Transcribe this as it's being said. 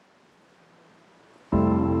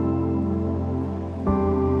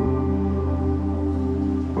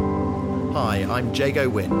Hi, I'm Jago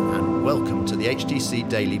Wynn, and welcome to the HTC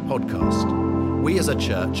Daily Podcast. We as a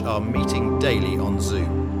church are meeting daily on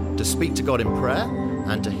Zoom to speak to God in prayer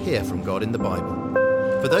and to hear from God in the Bible.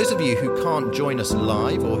 For those of you who can't join us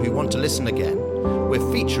live or who want to listen again,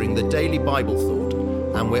 we're featuring the Daily Bible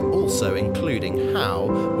Thought, and we're also including how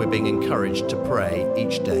we're being encouraged to pray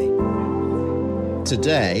each day.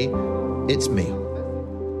 Today, it's me.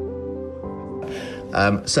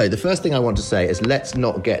 So the first thing I want to say is let's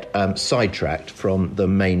not get sidetracked from the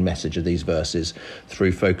main message of these verses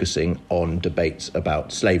through focusing on debates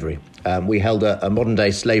about slavery. We held a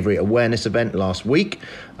modern-day slavery awareness event last week.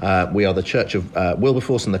 We are the Church of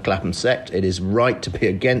Wilberforce and the Clapham sect. It is right to be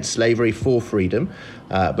against slavery for freedom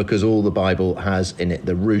because all the Bible has in it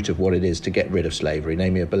the root of what it is to get rid of slavery,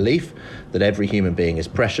 namely a belief that every human being is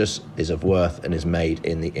precious, is of worth, and is made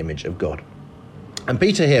in the image of God. And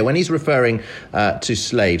Peter here, when he's referring to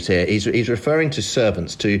slaves here, he's referring to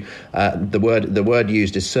servants. To the word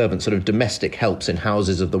used is servants, sort of domestic helps in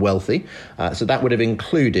houses of the wealthy. So that would have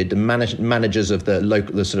included the managers of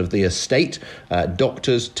the estate,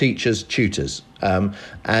 doctors, teachers, tutors.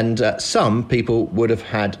 And some people would have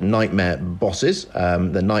had nightmare bosses,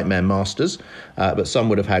 the nightmare masters, but some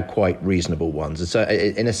would have had quite reasonable ones. And so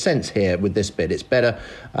in a sense here with this bit, it's better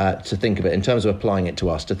to think of it in terms of applying it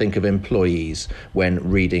to us, to think of employees when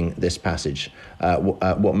reading this passage.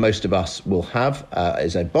 What most of us will have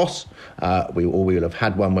is a boss. We will have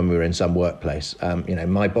had one when we were in some workplace.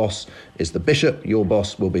 My boss is the bishop. Your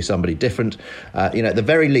boss will be somebody different. At the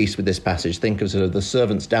very least with this passage, think of sort of the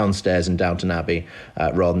servants downstairs in Downton Abbey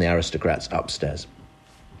rather than the aristocrats upstairs.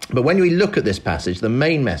 But when we look at this passage, the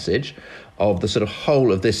main message of the sort of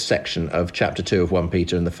whole of this section of chapter 2 of 1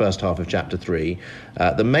 Peter and the first half of chapter 3,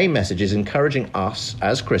 the main message is encouraging us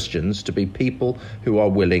as Christians to be people who are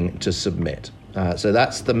willing to submit. So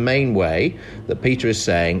that's the main way that Peter is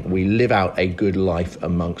saying we live out a good life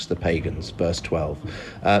amongst the pagans, verse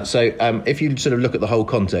 12. So if you sort of look at the whole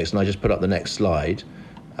context, and I just put up the next slide,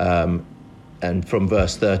 and from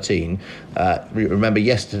verse 13, remember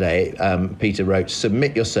yesterday, Peter wrote,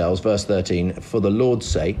 submit yourselves, verse 13, for the Lord's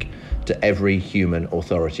sake, to every human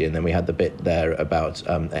authority. And then we had the bit there about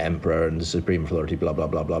the emperor and the supreme authority, blah, blah,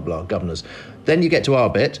 blah, blah, blah, governors. Then you get to our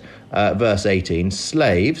bit, verse 18,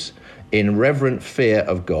 slaves, in reverent fear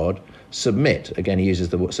of God, submit, again he uses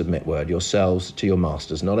the submit word, yourselves to your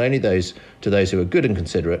masters, not only to those who are good and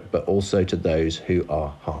considerate, but also to those who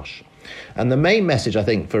are harsh. And the main message, I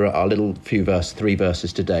think, for our little three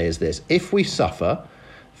verses today is this. If we suffer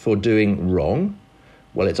for doing wrong,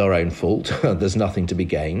 well, it's our own fault. There's nothing to be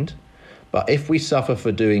gained. But if we suffer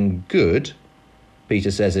for doing good,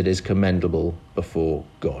 Peter says it is commendable before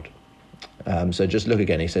God. So just look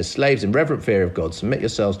again. He says, slaves, in reverent fear of God, submit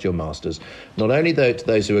yourselves to your masters, not only to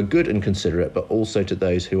those who are good and considerate, but also to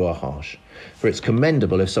those who are harsh. For it's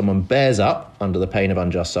commendable if someone bears up under the pain of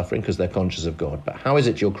unjust suffering because they're conscious of God. But how is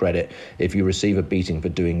it to your credit if you receive a beating for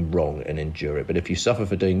doing wrong and endure it? But if you suffer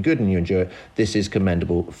for doing good and you endure it, this is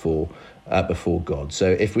commendable before God. So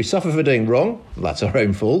if we suffer for doing wrong, that's our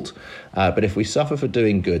own fault. But if we suffer for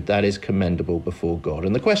doing good, that is commendable before God.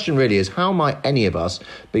 And the question really is, how might any of us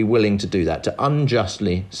be willing to do that, to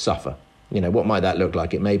unjustly suffer? What might that look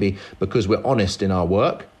like? It may be because we're honest in our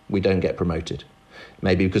work, we don't get promoted.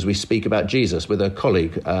 Maybe because we speak about Jesus with a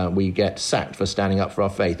colleague, we get sacked for standing up for our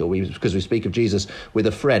faith, or because we speak of Jesus with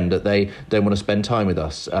a friend that they don't want to spend time with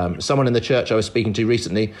us. Someone in the church I was speaking to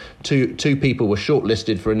recently, two people were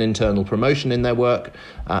shortlisted for an internal promotion in their work,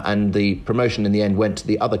 and the promotion in the end went to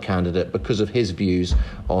the other candidate because of his views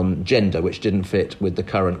on gender, which didn't fit with the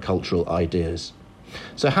current cultural ideas.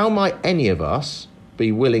 So how might any of us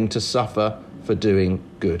be willing to suffer for doing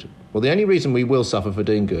good? Well, the only reason we will suffer for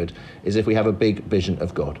doing good is if we have a big vision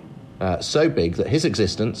of God. So big that his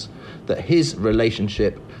existence, that his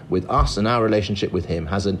relationship with us and our relationship with him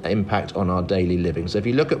has an impact on our daily living. So if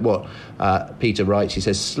you look at what Peter writes, he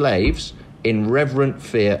says, slaves in reverent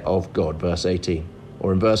fear of God, verse 18.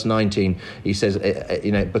 Or in verse 19, he says,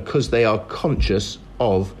 because they are conscious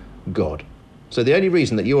of God. So the only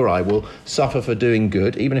reason that you or I will suffer for doing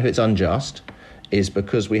good, even if it's unjust, is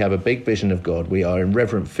because we have a big vision of God. We are in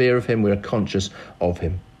reverent fear of him. We are conscious of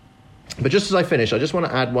him. But just as I finish, I just want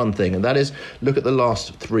to add one thing, and that is look at the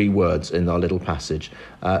last three words in our little passage.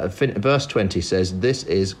 Verse 20 says, this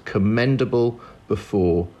is commendable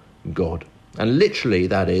before God. And literally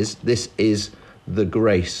that is, this is the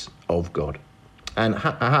grace of God. And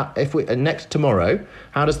tomorrow,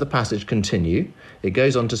 how does the passage continue? It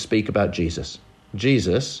goes on to speak about Jesus.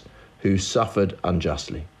 Jesus who suffered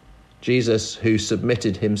unjustly. Jesus who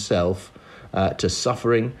submitted himself to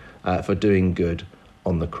suffering for doing good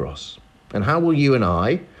on the cross. And how will you and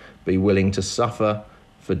I be willing to suffer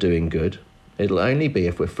for doing good. It'll only be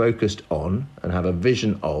if we're focused on and have a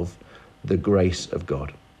vision of the grace of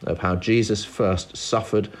God, of how Jesus first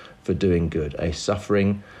suffered for doing good, a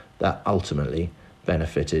suffering that ultimately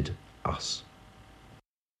benefited us.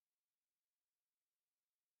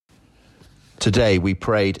 Today we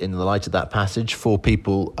prayed in the light of that passage for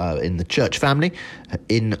people in the church family,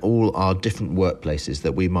 in all our different workplaces,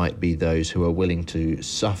 that we might be those who are willing to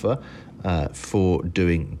suffer for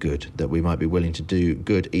doing good, that we might be willing to do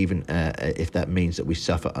good even if that means that we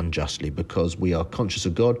suffer unjustly, because we are conscious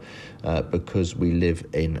of God, because we live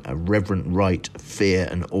in a reverent right, fear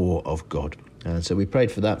and awe of God. And so we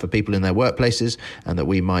prayed for that for people in their workplaces, and that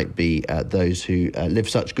we might be those who live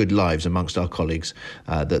such good lives amongst our colleagues,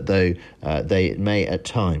 that though they may at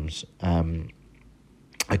times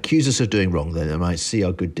accuse us of doing wrong, that they might see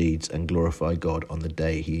our good deeds and glorify God on the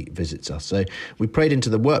day he visits us. So we prayed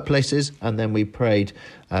into the workplaces, and then we prayed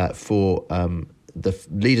for the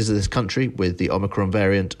leaders of this country with the Omicron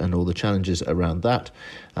variant and all the challenges around that.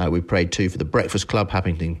 We prayed too for the Breakfast Club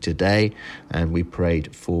happening today, and we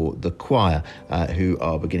prayed for the choir who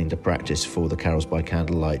are beginning to practice for the Carols by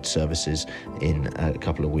Candlelight services in a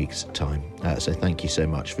couple of weeks' time. So thank you so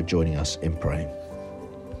much for joining us in praying.